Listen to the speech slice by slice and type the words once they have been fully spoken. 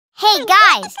Hey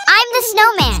guys, I'm the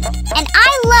Snowman, and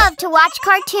I love to watch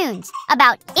cartoons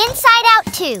about Inside Out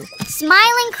 2,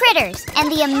 Smiling Critters,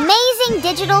 and the amazing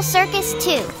digital Circus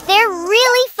 2. They're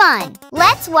really fun.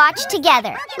 Let's watch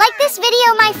together. Like this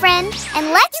video, my friend, and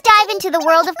let's dive into the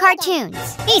world of cartoons.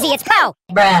 Easy, it's Poe.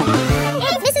 Bruh.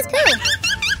 Hey, this is Pooh.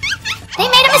 They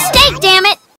made a mistake, damn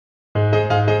it!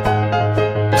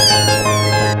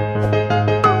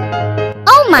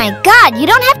 Oh my God, you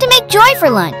don't have to make Joy for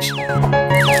lunch.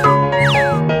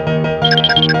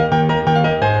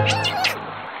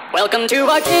 Welcome to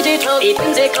our digital,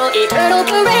 whimsical, eternal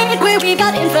parade, where we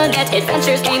got infinite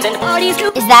adventures, games, and parties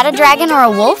to... Is that a dragon or a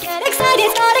wolf? Get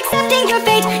excited, start accepting your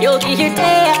fate. You'll be here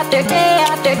day after day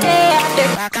after day after...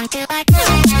 Welcome to our...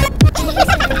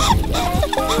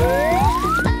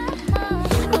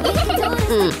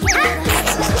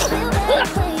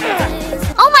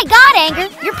 Oh my God, Anger!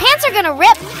 Your pants are gonna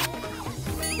rip!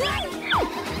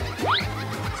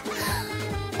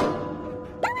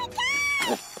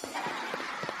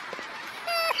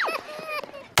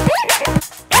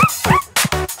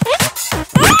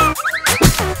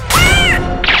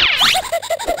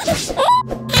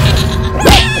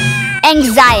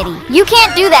 Anxiety. You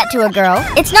can't do that to a girl.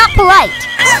 It's not polite.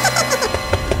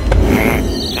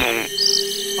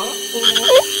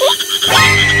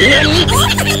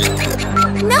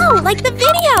 No, like the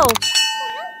video!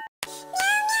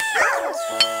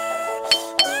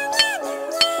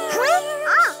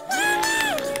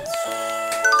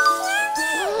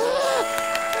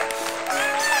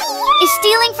 Is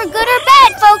stealing for good or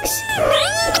bad, folks?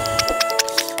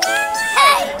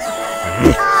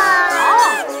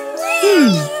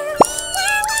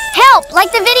 Help!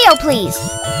 Like the video, please.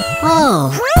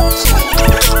 Oh.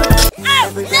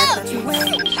 Oh my God!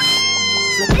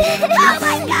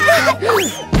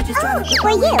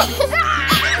 For you.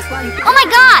 Oh my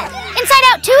God! Inside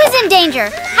Out 2 is in danger.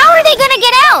 How are they gonna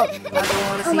get out?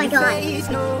 Oh my God.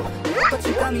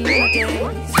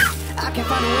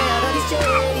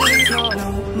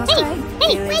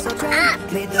 Hey, wake up!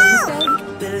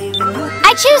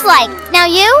 I choose like. Now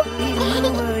you?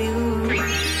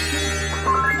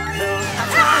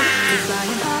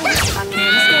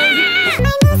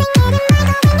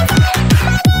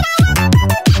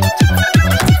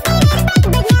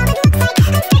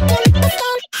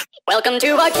 Welcome to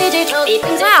our digital.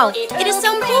 Wow, it is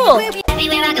so cool!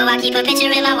 Everywhere I go, I keep a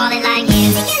picture in my wallet like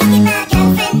you.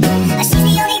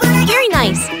 Very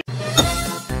nice!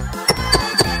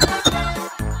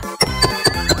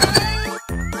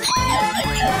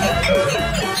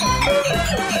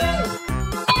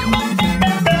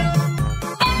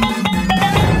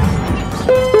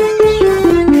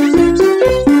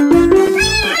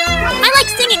 I like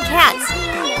singing cats!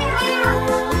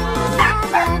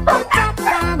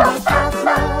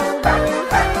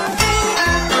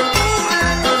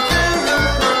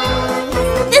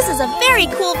 This is a very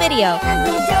cool video.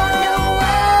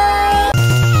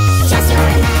 Just your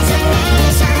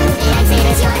imagination, the exit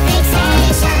is your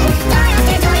fixation. Door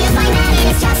after door you find that it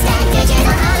is just a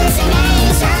digital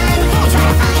hallucination. You try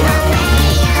to find a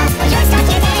way out, but you're stuck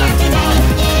here day after day.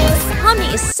 Pomni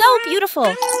is so beautiful.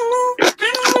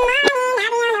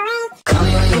 Call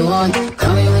me when you want,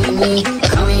 call me when you need,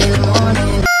 call me in the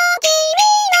morning.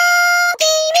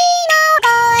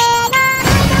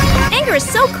 Anger is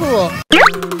so cool.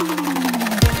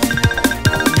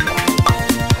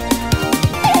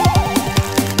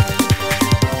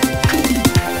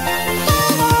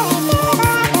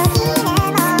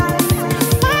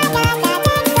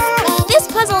 This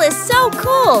puzzle is so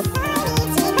cool.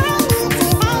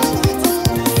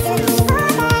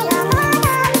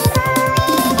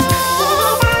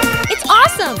 It's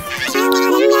awesome.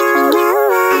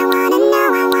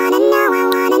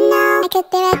 I could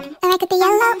be red, or I could be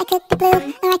yellow, I could be blue,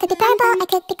 or I could be purple, I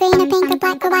could be green or pink or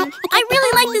black or white. I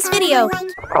really like this video.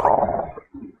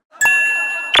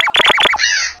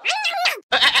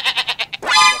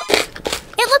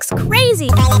 It looks crazy.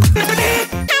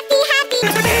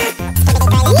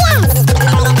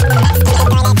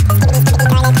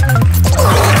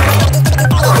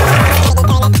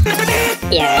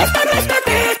 Yes.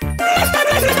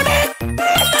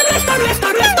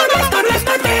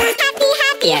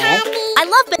 Yes. I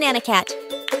love Banana Cat.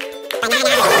 Who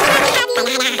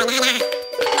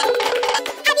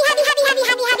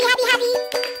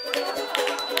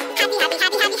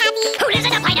lives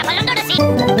in a pineapple under the sea?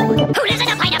 Who lives in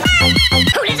a pineapple?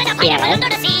 Who lives in a pineapple under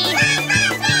the sea?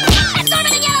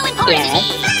 Absorbent and yellow and pouring the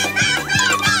sea.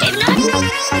 If not...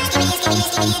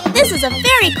 This is a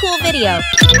very cool video.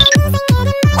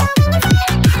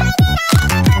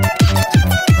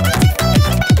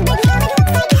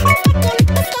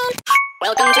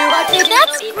 Welcome to to our kitty.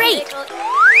 That's great.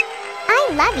 I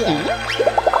love you.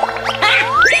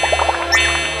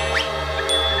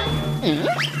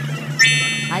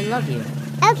 I love you.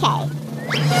 Okay.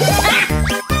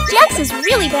 Jax is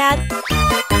really bad.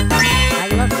 I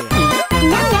love you.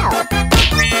 No.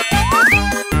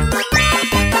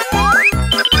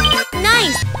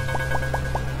 Nice.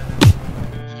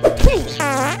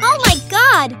 Oh my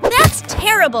god, that's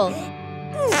terrible.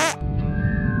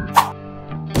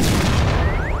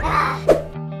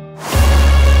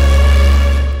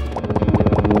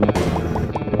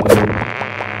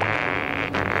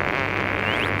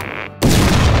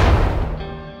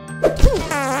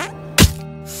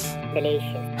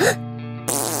 Delicious.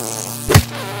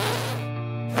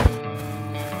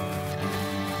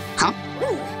 Huh?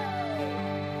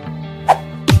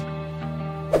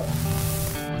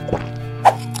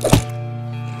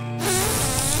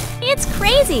 It's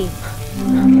crazy.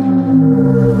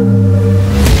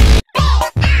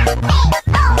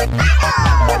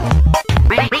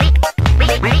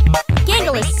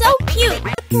 Gungle is so cute.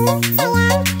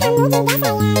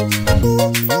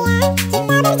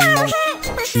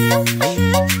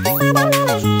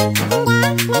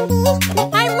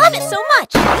 I love it so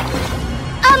much.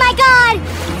 Oh my god!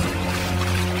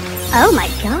 Oh my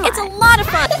god. It's a lot of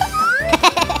fun.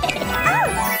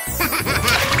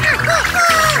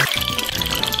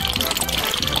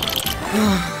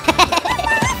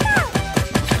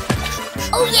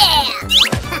 Oh yeah!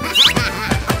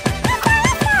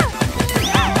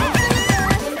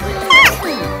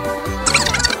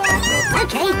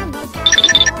 Okay.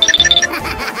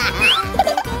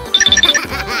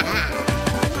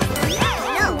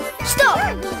 No, stop!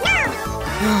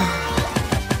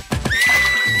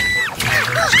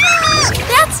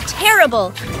 That's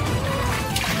terrible.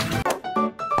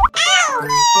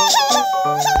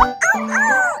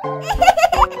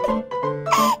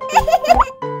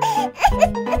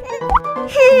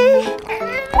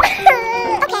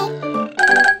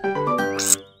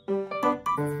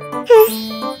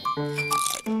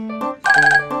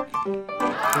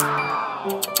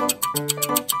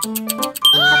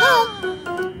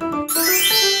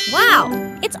 Wow,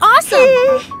 it's awesome.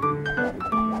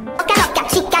 Loca,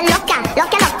 chica loca,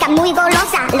 loca, loca, muy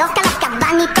golosa, loca, loca,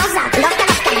 vanitosa, loca,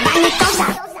 loca, vanitosa.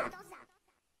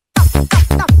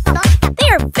 They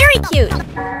are very cute.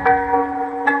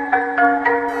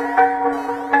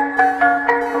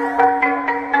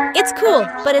 It's cool,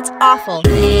 but it's awful.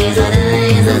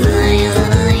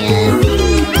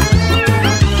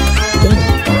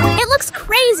 It looks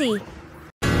crazy.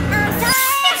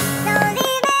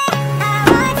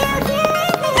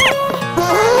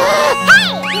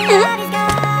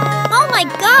 Oh my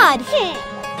god!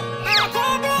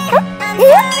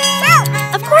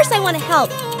 Of course I want to help.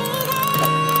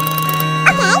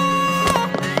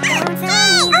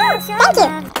 Thank you.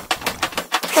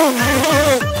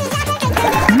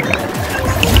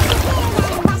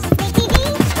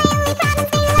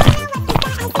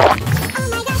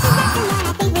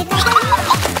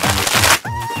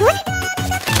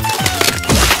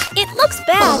 It looks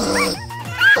bad.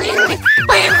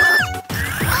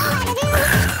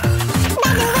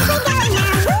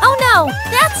 Oh no,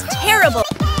 that's terrible.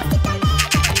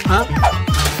 Huh?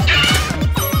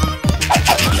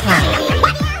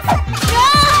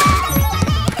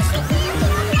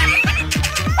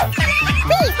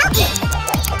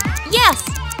 Yes.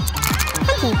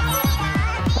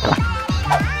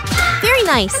 Very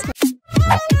nice.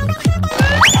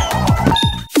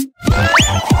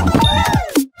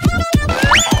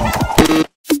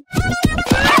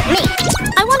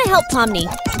 I want to help Pomni.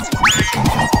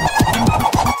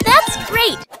 That's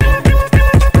great.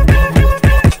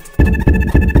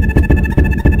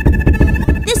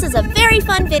 This is a very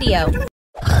fun video.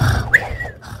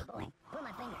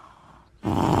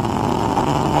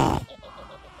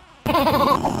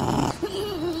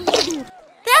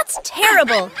 That's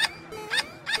terrible.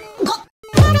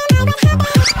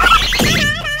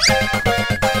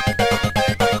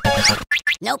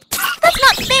 Nope. That's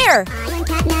not fair. I am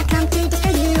Catnap, come to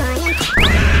destroy you.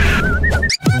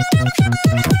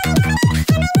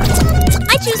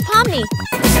 I choose Pomni.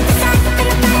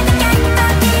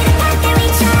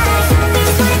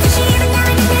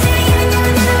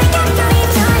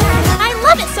 I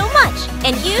love it so much.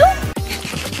 And you?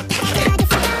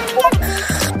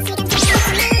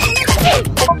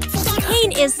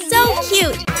 Caine is so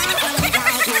cute.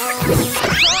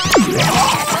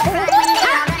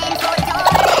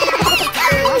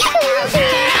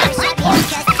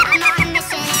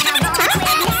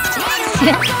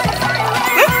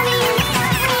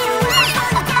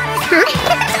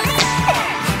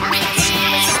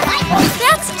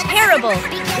 terrible.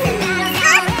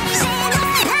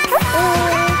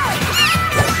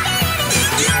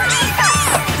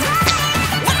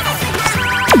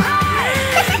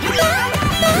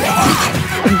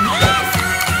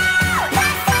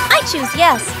 I choose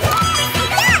yes.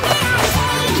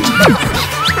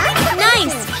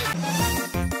 Nice.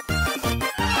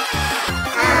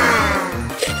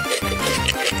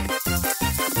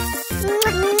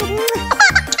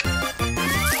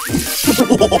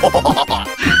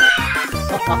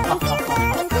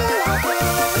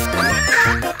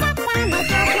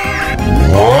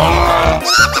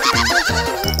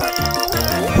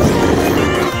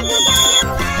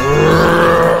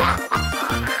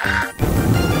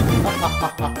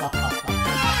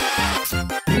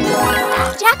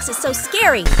 Jax is so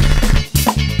scary.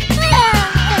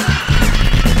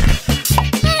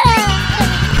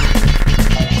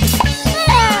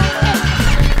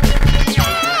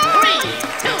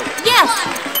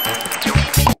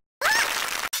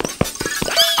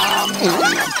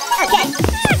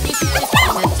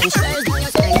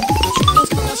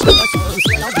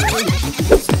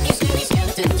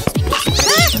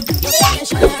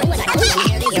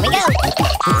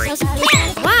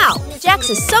 Wow, Jax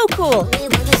is so cool.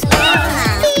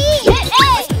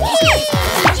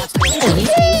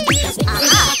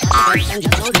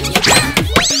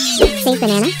 Safe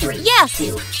banana? Yes.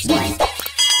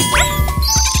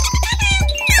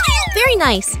 Very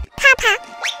nice. Papa.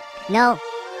 No.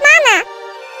 Mama.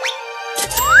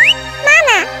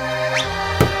 Mama.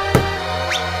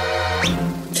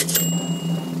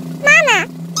 Mama.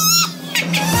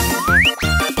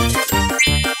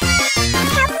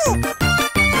 Help me.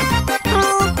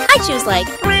 I choose like.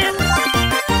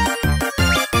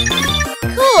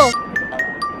 Cool.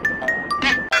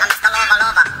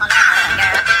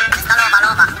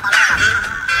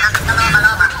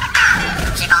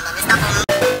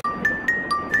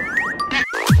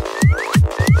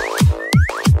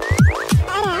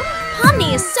 Pomni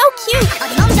is so cute.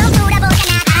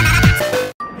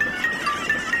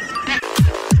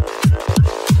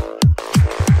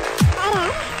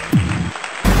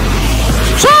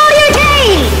 Show your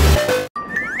Caine!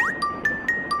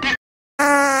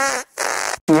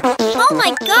 Oh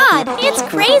my god, it's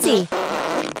crazy.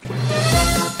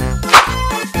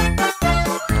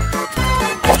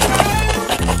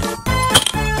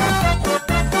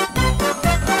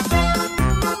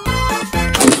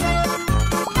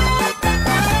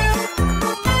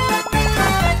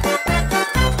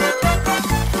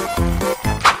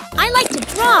 I like to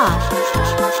draw.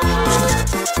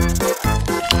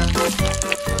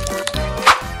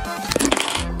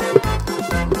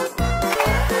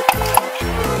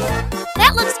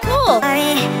 That looks cool.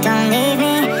 Don't leave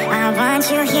me, I want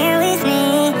you here with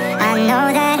me. I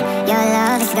know that your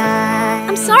love is gone.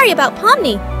 I'm sorry about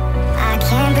Pomni. I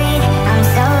can't breathe, I'm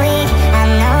so weak. I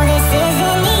know this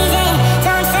isn't easy.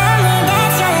 Don't tell me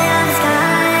that your love is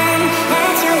gone.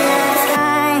 That your love is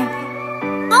gone.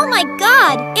 Oh my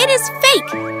god, it is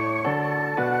fake.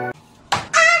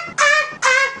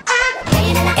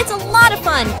 It's a lot of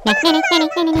fun.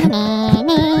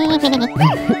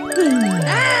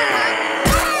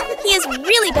 He is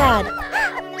really bad.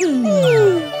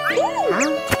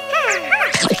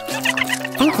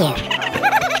 Thank you.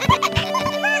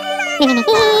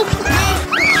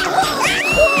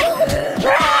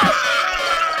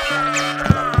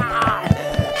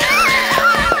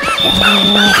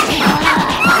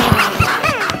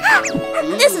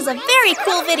 This is a very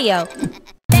cool video.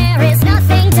 There is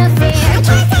nothing to fear.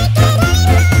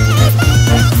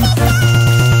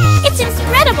 It's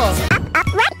incredible. Up,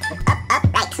 right. Up,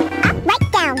 right. Up, right,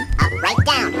 down. Up, right,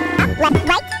 down. Up, left,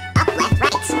 right. Up, left,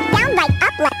 right. Down, right,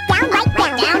 up, left, down, right,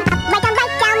 down. down. Up, right, down,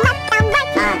 right, down, left, down, right.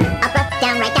 Up, left,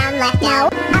 down, right, down, left, down.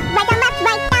 Up, right, down, left,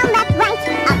 right, down, left, right.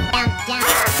 Up, down, down.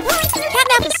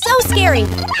 Catnap is so scary.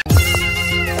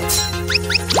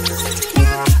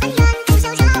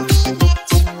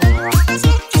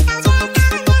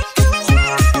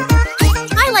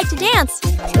 I like to dance.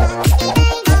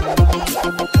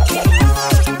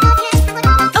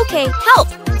 Okay, help.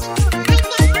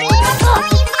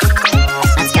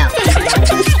 Let's go.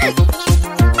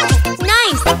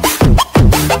 Nice.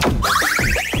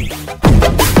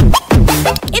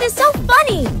 It is so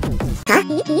funny.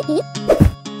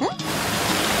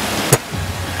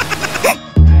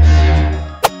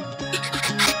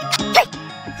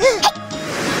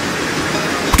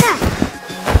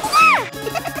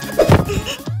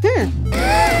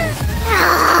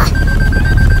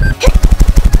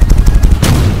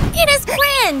 It is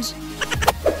cramped.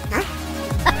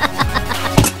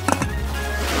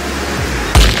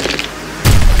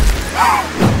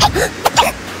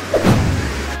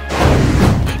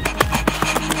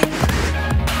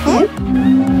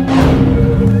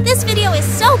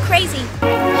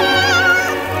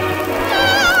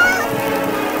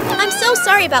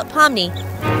 about Pomni.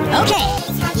 Okay.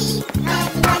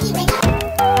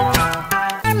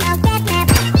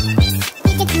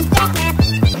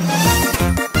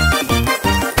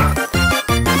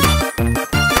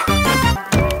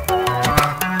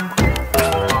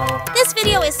 This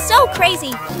video is so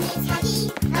crazy.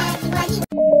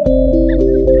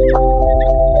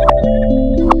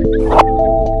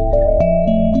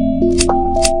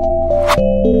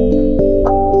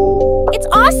 It's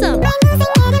awesome.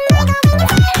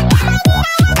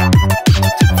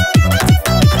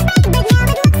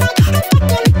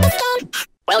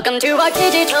 Welcome to our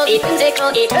digital, whimsical,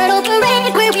 eternal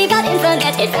parade, where we got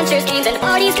infinite adventures, games, and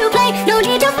parties to play. No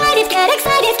need to fight it, get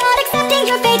excited, not accepting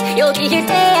your fate. You'll be here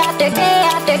day after day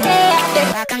after day after.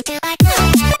 Welcome to our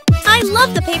I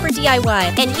love the paper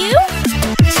DIY. And you?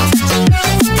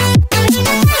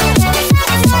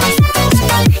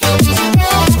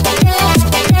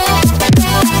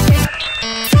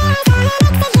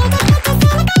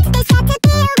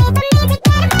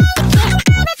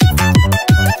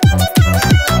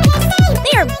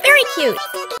 They are very cute.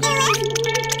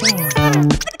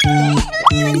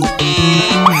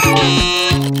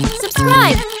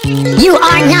 Subscribe. You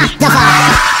are not the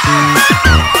boss!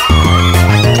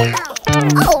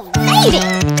 Oh, baby!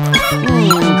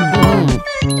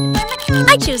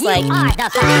 I choose like. You are the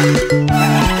boss!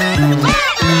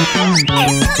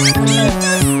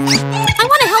 I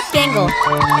want to help Gungle.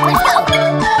 Let's go!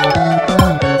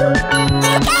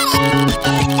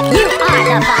 You are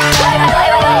the boss!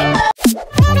 Wait.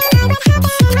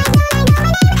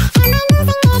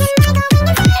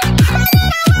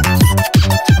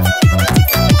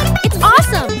 It's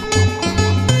awesome.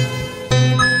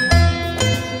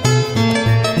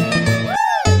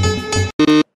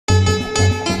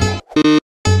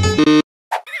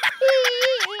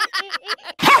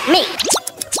 Help me!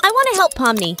 I want to help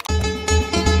Pomni.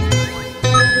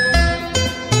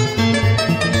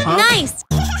 Nice.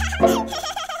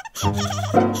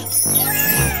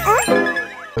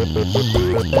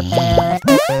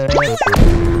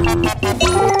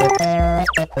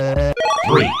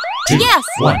 3, 2, Yes.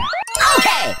 1.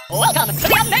 Okay, welcome to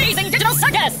the amazing digital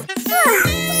circus.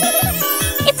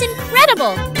 It's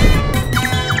incredible.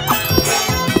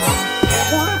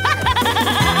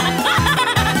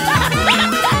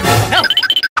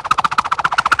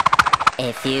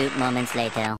 A few moments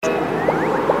later.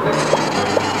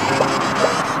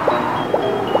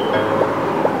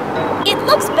 It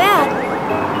looks bad.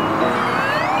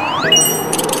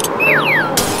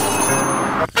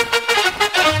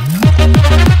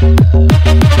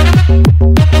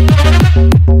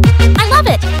 I love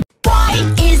it. Why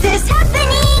is this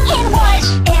happening and what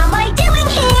am I doing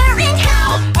here and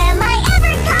how am I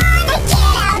ever gonna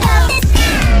get out of this?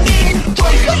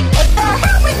 What the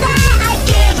hell was that? I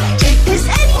can't take this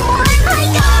anymore. My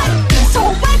God, this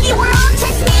whole wacky world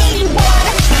takes me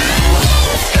one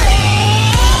scream.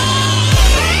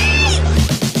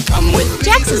 Come with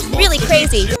Jax is really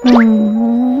crazy.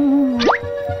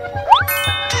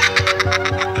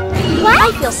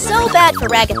 I feel so bad for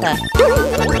Ragatha. 3,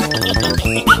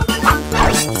 2,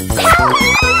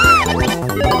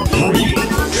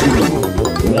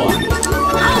 1.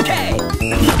 Okay.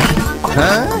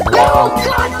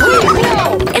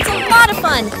 It's a lot of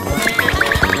fun.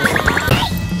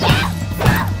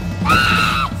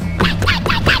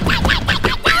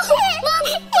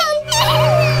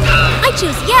 I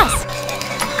choose yes.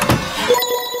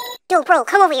 Yo, bro,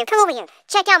 come over here,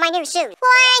 Check out my new shoe. 1, 2,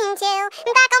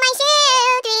 back on my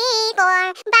shoe, 3,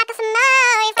 4, back of some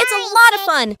more. It's a lot of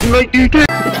fun.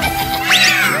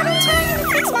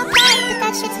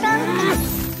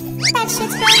 That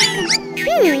shit's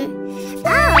broken.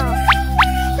 Oh.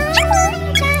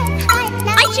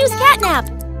 I choose Catnap.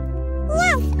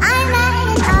 I'm at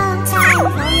an all-time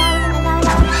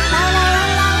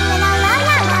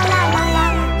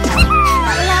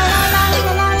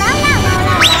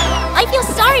I feel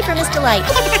sorry for Mr. Light.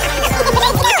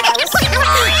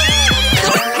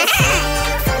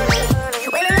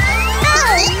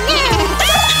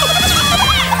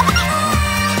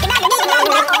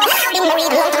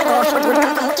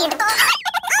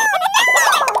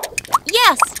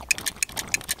 Yes.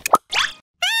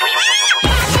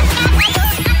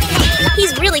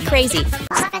 He's really crazy.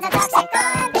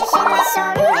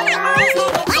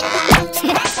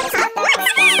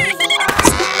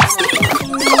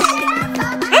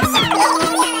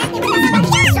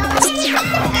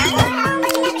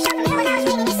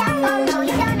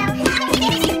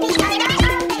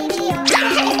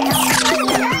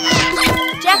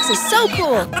 Jax is so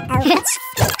cool.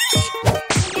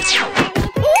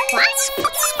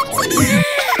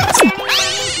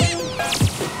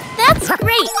 That's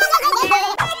great.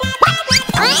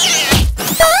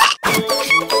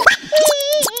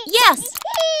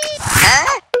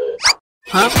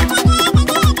 Huh?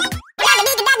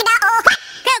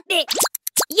 Help me!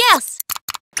 Yes!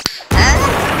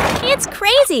 It's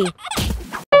crazy!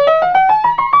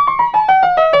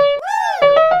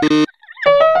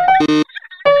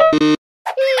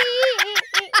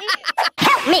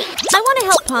 Help me! I want to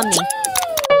help Pomni.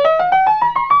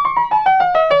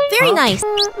 Very nice.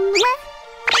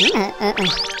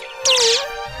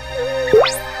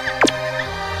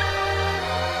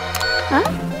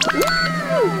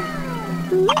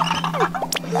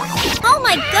 Oh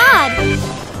my God!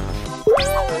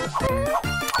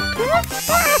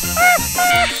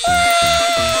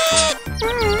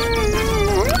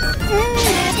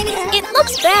 It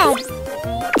looks bad.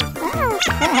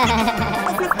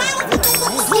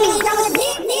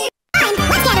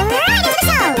 Let's get right into the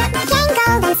show!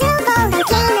 Gungle and Zooble and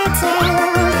Caine are two.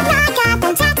 Ragatha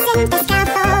and Jax and the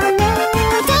Caufmo.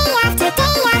 Day after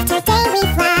day we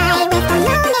fly with the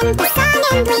moon and the sun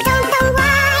and we don't know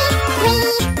why. We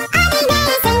are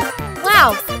amazing. Wow,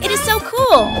 it is so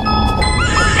cool.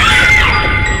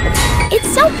 It's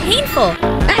so painful.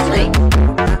 Ashley,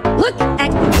 look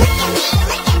at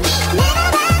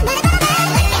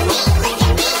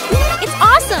It's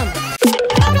awesome.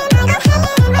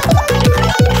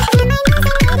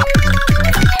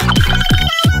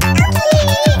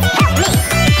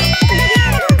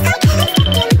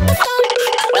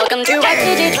 Welcome to our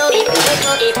digital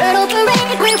eternal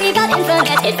parade where we got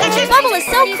infinite adventures. Bubble is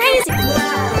so crazy.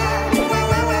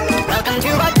 Welcome to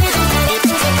our digital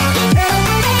eternal parade.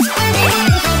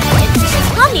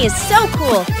 Pomni is so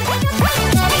cool.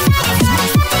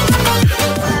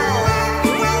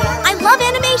 I love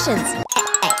animations.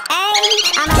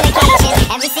 I'm on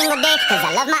vacation every single day cause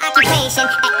I love my occupation.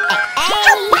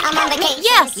 I'm on vacation.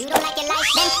 Yes. If you don't like your life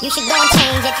then you should go and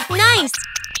change it. Nice.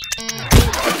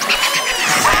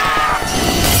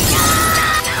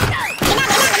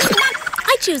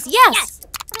 I choose yes.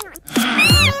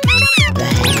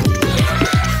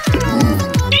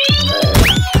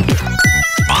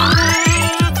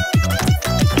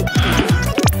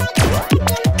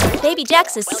 Baby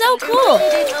Jax is so cool.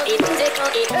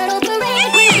 Eternal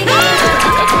parade where we got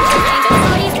infinite adventures to play.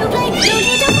 No need to fight it,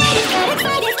 get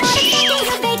excited, start accepting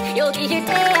your fate. You'll be here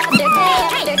day after day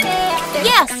after day after day.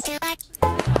 Yes.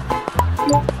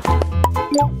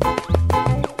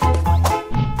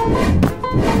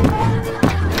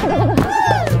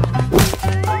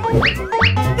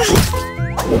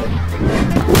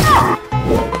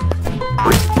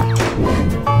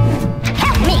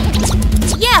 Help me!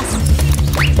 Yes.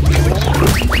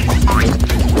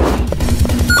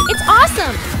 It's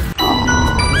awesome.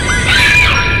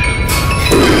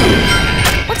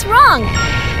 What's wrong?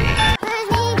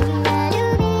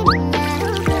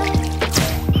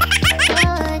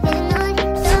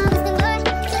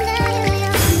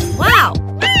 Wow.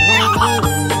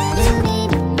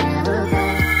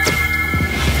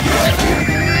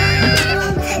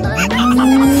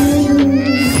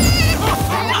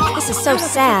 This is so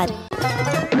sad.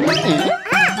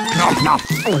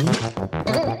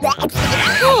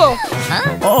 Cool.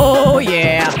 Oh,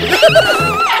 yeah.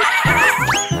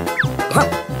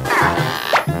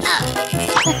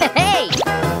 Hey.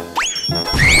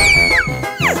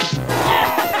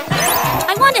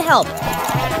 I want to help.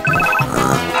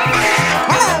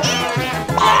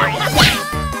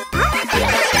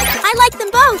 I like them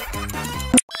both.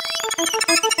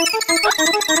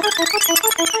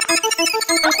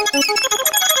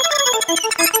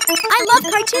 I love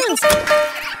cartoons.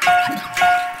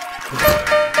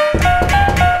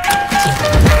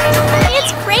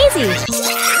 It's crazy.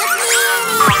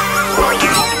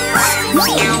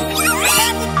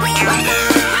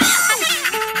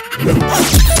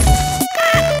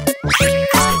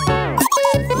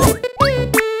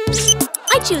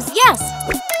 I choose yes.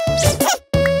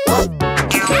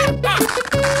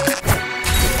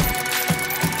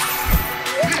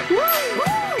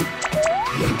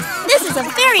 This is a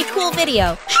very cool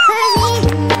video.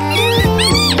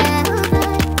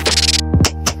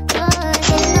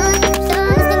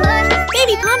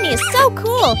 Baby Pomni is so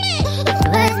cool.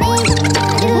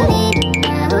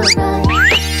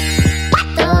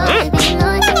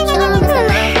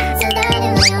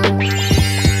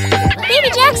 Baby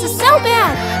Jax is so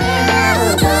bad.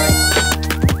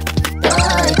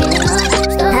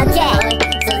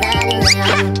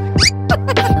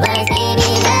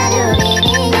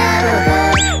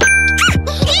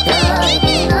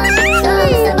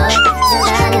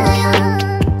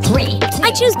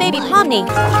 I choose Baby Pomni.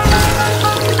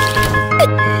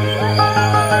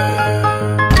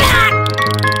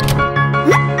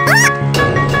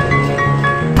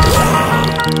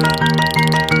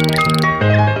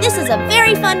 This is a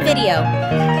very fun video.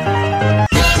 I'm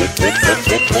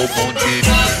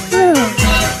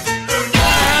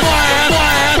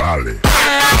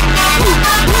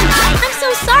so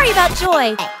sorry about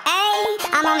Joy. Hey,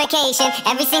 I'm on vacation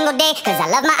every single day, cause I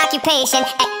love my occupation.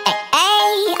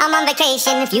 Hey, I'm on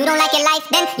vacation. If you don't like your life,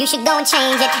 then you should go and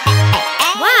change it.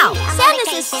 Wow,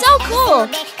 sadness is so cool.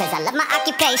 Cause I love my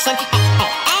occupation.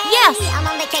 Yes. I'm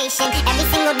on vacation every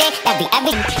single day. Every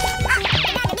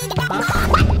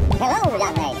Hello,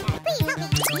 Dogday. Please help me.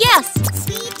 Yes.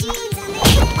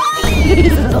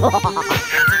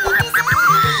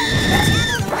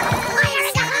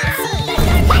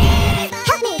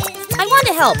 Help me. I want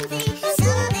to help.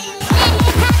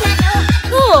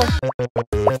 Cool.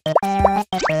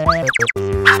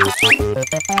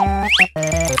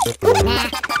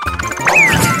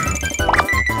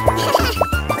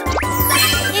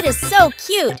 It is so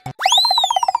cute.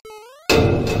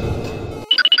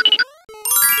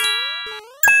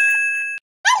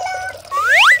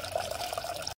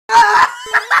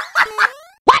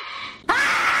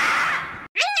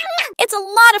 It's a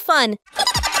lot of fun.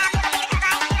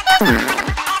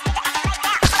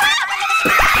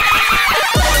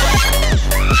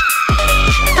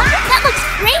 That looks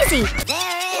crazy.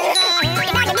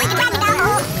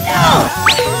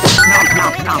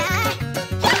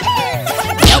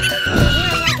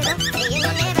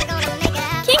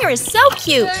 Kinger is so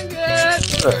cute.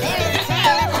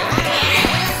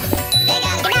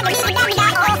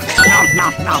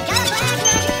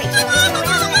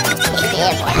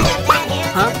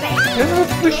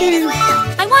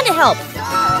 I want to help.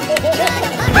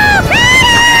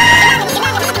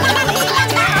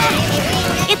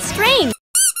 It's strange.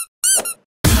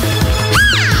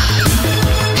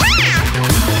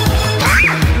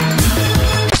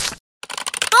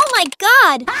 Oh my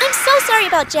God! I'm so sorry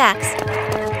about Jax.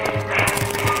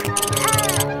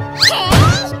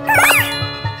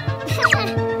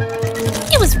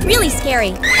 It was really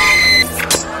scary.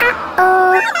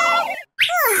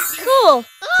 Cool.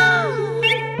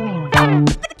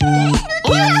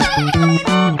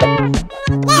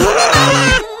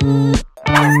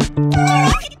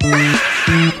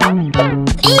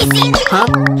 Easy.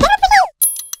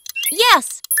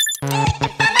 Yes.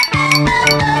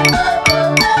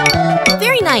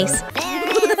 Very nice.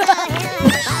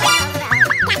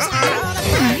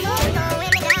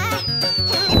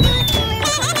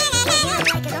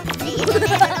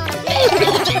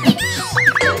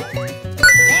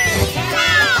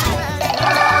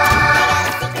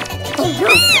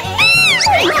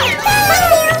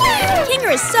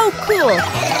 Kinger is so cool.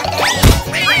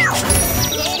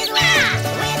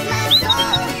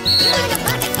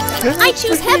 I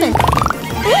choose heaven.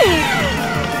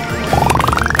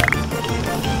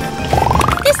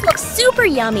 This looks super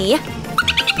yummy.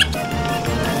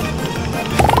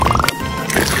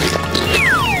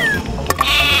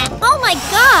 Oh my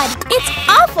God, it's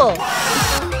awful.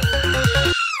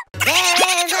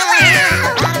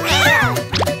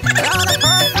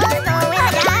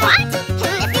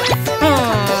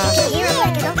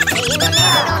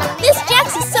 This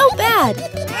Jax is so bad.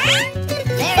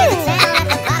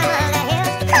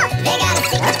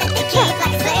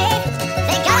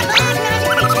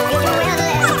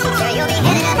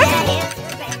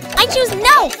 I choose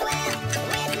no.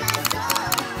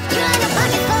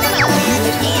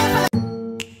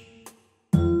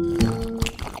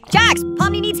 Jax,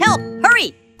 Pomni needs help.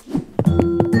 Hurry!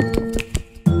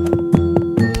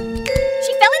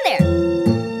 She fell in there.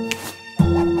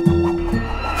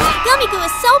 Gummy goo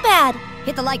is so bad.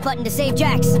 Hit the like button to save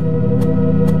Jax.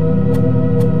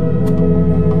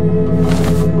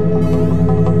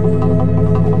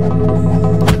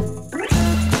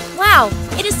 Wow,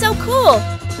 it is so cool.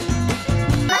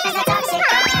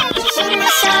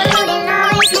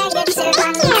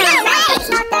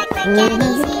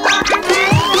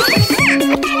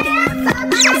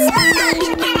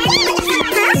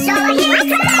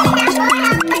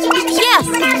 Yes.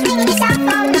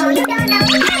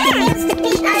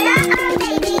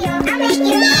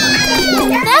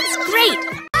 That's great.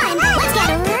 Let's get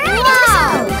right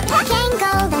wow.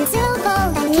 Gungle, then Zooble,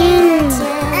 then Caine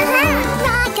too.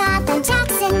 Ragatha, Jax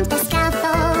in the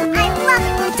scaffold. I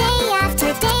love day after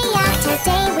day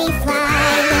we fly.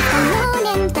 With the moon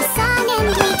and the sun and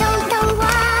we don't know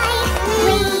why.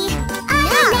 We are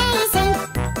amazing.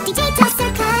 DJ to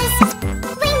Circus.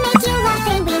 We make you laugh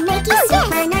and we make you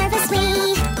super nervous. We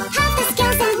have the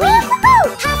skills and we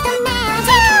have the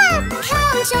magic.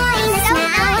 Come join us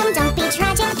now and don't be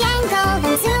tragic. Gungle,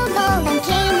 then Zooble, then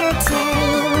Caine too.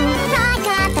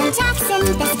 Ragatha, Jax in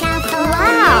the scaffold.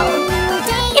 Wow.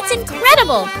 It's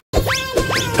incredible.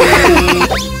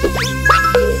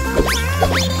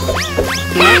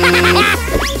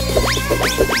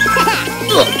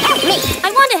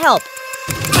 help.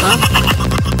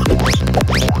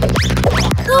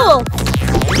 Cool.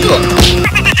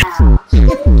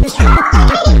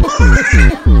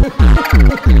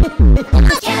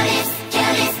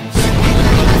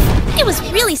 It was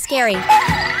really scary.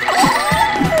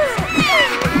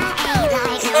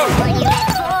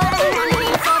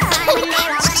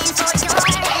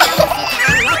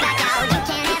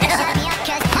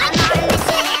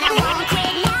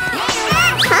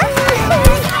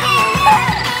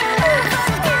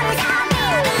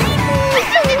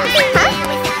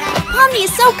 Pomni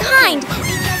is so kind.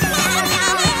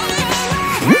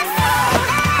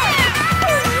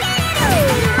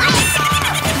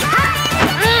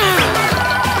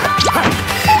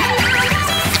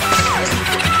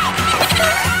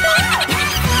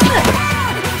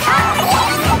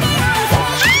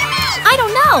 I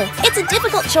don't know. It's a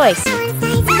difficult choice.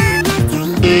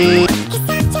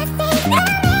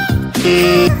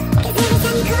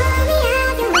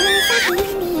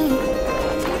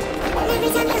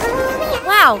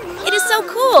 Wow, it is so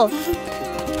cool.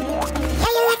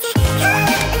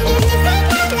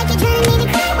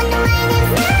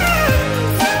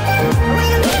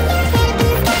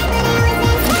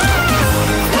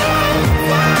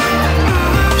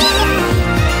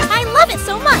 I love it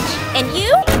so much. And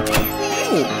you?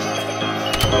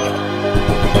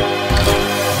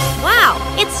 Wow,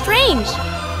 it's strange.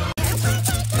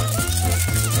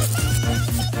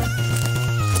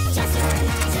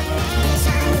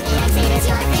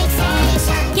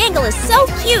 Gungle is so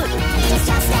cute.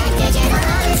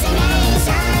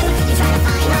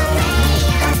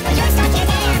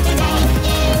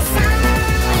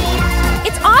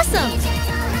 It's awesome.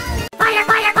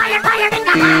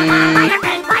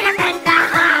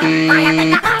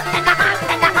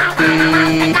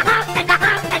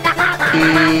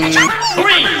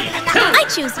 I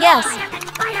choose yes.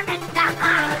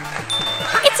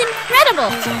 It's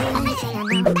incredible.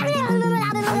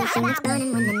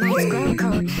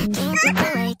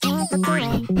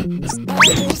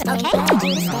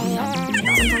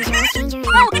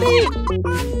 Help me!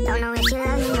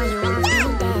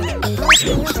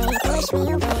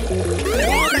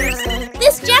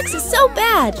 This Jax is so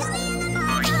bad.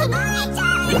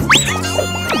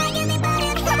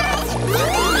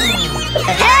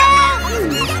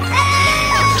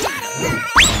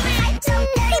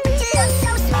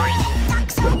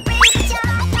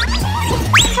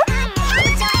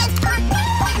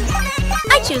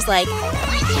 I choose like.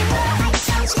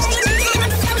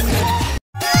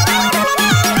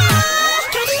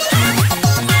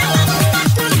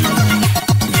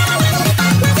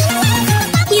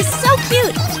 He's so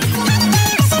cute.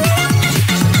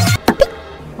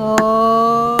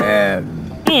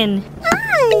 In.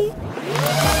 Hi.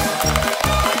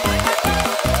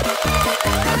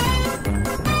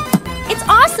 It's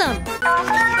awesome.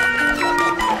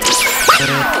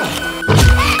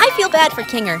 I feel bad for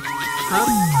Kinger.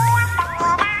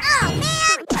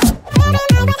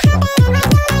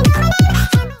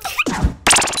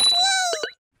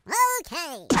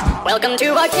 Welcome to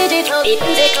our digital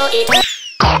whimsical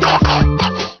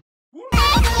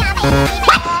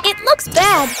It looks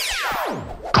bad.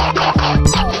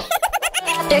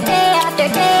 after day after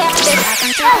day after.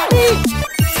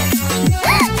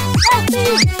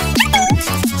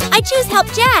 I choose help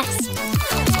Jax.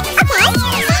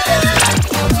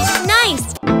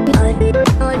 Nice.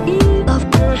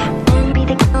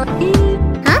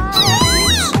 Huh?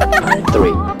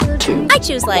 3, 2. I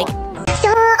choose like.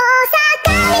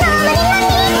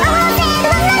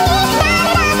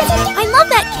 I love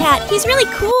that cat. He's really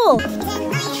cool.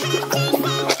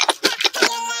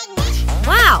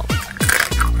 Wow.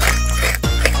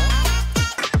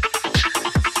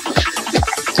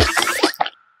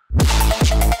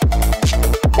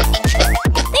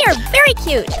 They are very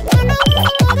cute.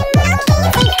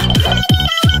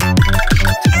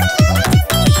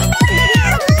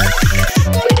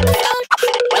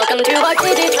 Welcome to our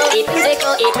digital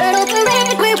whimsical eternal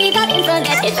parade where we got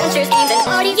infinite adventures, games, and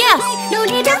parties. Yes. No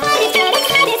need to fight it, get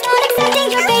excited, start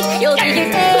accepting your fate. You'll be here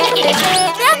day after day.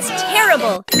 That's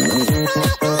terrible.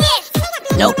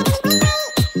 Nope.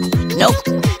 Nope.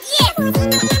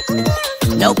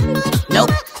 Nope.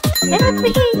 Nope.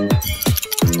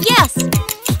 Yes.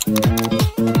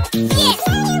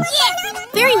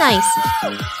 Very nice.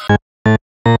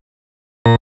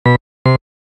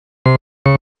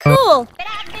 Cool.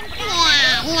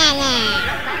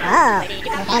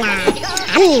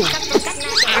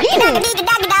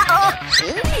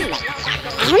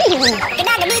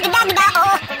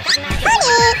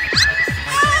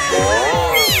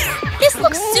 This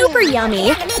looks super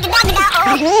yummy.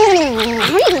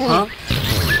 Huh?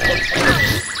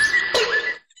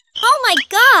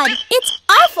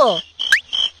 beautiful.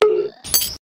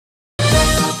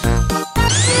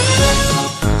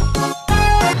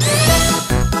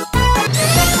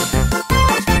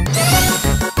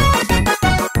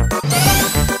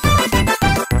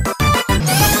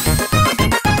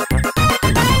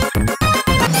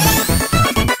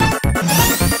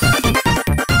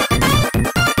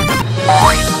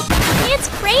 It's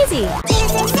crazy.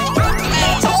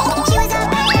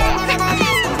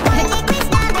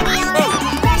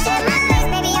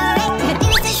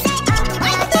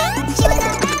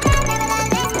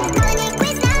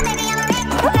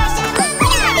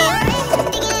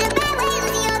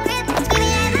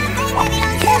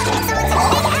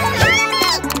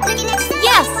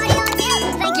 Yes.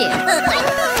 Thank you.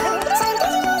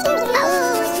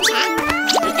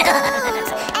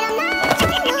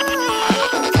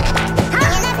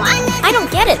 I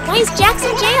don't get it. Why is Jax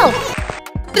in jail?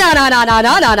 No.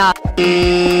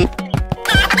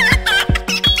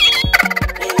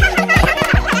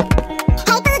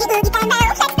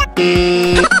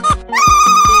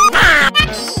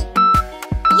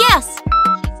 Yes.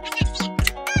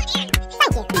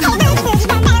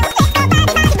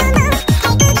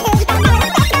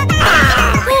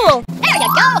 Cool. There you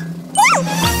go.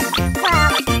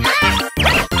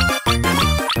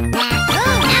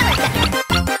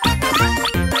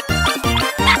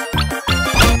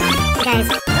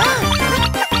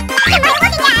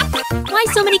 Why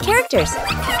so many characters?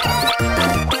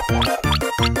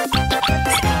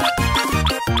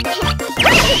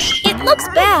 It looks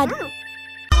bad.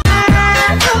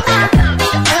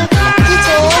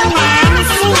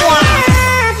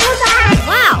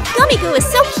 Wow, Gummy Goo is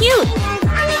so cute.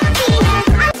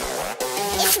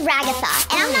 It's Ragatha,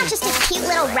 and I'm not just a cute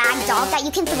little rag doll that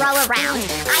you can throw around.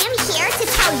 I am here to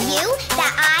tell you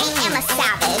that I am a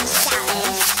savage.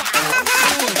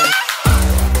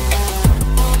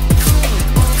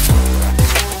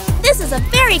 This is a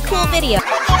very cool video.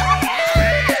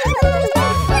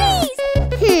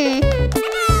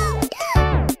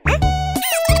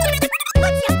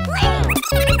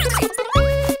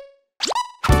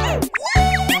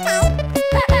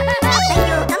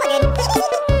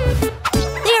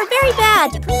 They are very bad.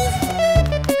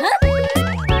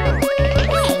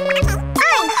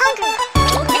 I'm hungry.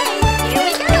 Okay, here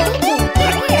we go.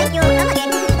 Thank you. Come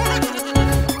again.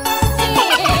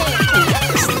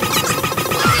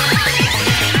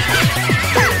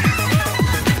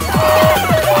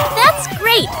 That's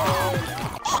great.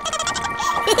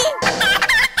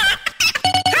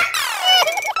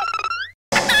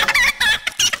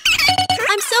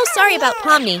 I'm so sorry about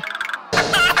Pomni.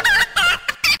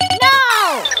 No!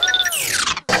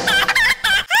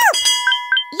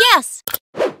 Yes.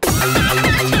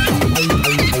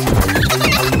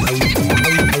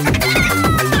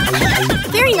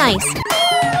 Very nice.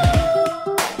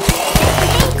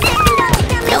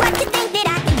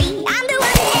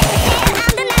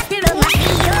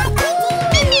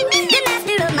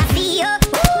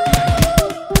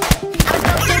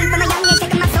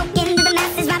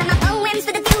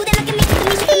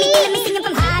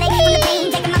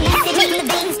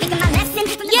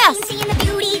 Yes.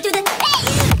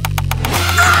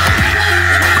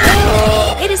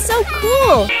 It is so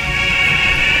cool.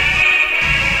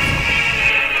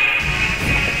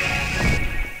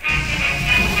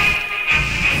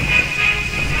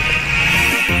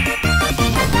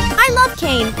 I love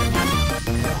Caine.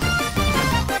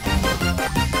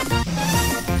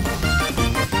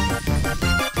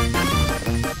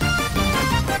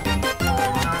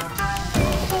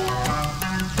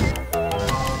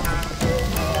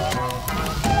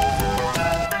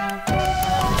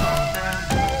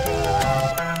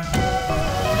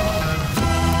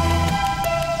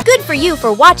 Good for you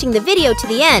for watching the video to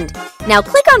the end. Now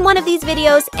click on one of these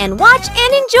videos and watch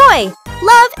and enjoy.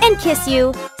 Love and kiss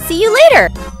you. See you later.